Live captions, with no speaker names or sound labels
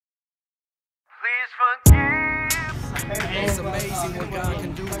It's amazing what God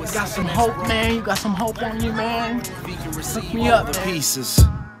can do. You got some hope, man. You got some hope on you, man. Hook me up, the man. pieces.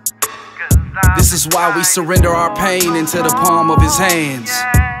 This is why we surrender our pain into the palm of His hands.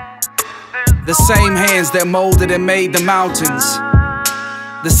 The same hands that molded and made the mountains.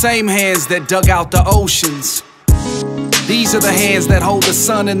 The same hands that dug out the oceans. These are the hands that hold the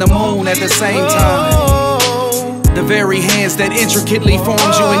sun and the moon at the same time. The very hands that intricately formed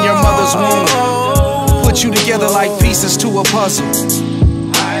you in your mother's womb, put you together like pieces to a puzzle.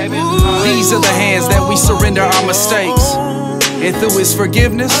 These are the hands that we surrender our mistakes, and through His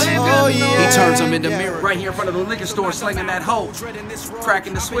forgiveness, He turns them into miracles. Right here in front of the liquor store, slinging that hoe,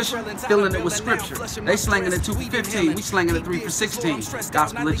 cracking the swisher, filling it with scripture. They slinging it 2 for 15, we slinging it 3 for 16.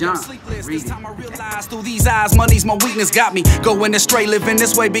 Gospel of John, read it. Through these eyes, money's my weakness, got me going astray. Living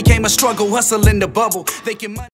this way became a struggle, hustling the bubble. They can